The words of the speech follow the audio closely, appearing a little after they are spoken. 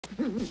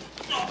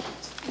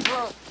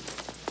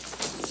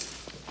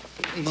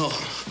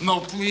No,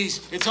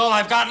 please. It's all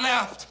I've got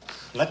left.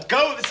 Let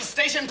go. This is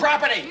station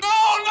property.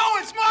 No,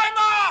 it's my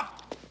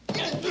mop.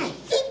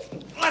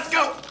 Let's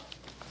go.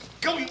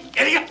 Go, you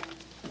idiot.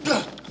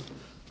 That's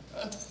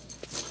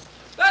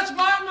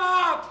my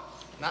mop.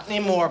 Not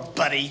anymore,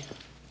 buddy.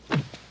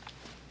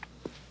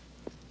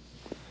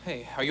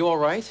 Hey, are you all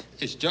right?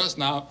 It's just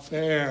not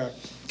fair.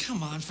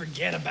 Come on,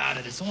 forget about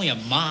it. It's only a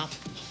mop.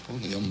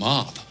 Only a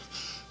mop.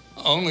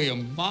 Only a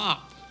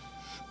mop.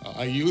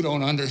 You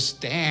don't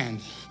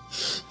understand.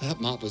 That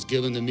mop was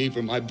given to me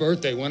for my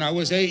birthday when I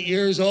was 8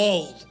 years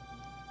old.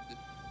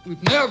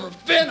 We've never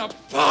been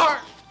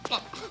apart.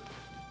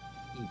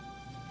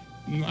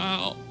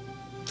 Now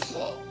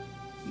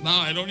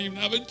I don't even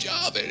have a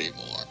job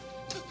anymore.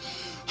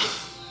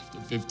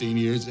 After 15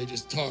 years, they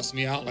just tossed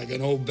me out like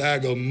an old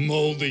bag of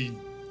moldy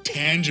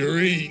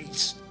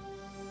tangerines.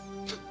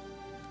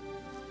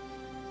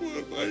 What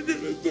am I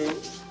gonna do?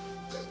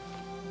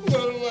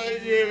 What am I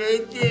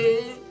gonna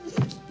do?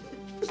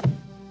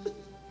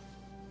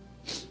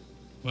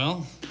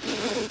 Well,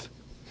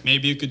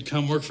 maybe you could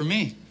come work for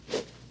me.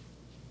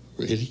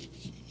 Really?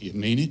 You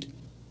mean it?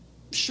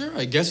 Sure,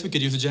 I guess we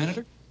could use a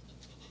janitor.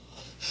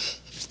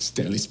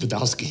 Stanley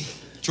Spadowski.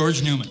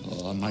 George Newman.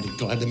 Oh, I'm mighty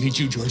glad to meet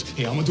you, George.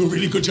 Hey, I'm gonna do a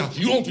really good job.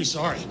 You won't be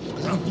sorry.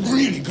 I'm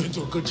really gonna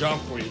do a good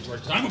job for you,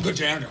 George. I'm a good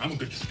janitor. Want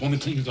me to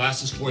clean your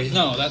glasses for you?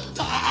 No, that...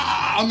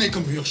 I'll make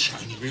them real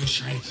shiny, real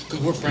shiny. Because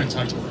we're friends,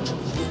 huh, George?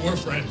 We're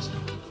friends.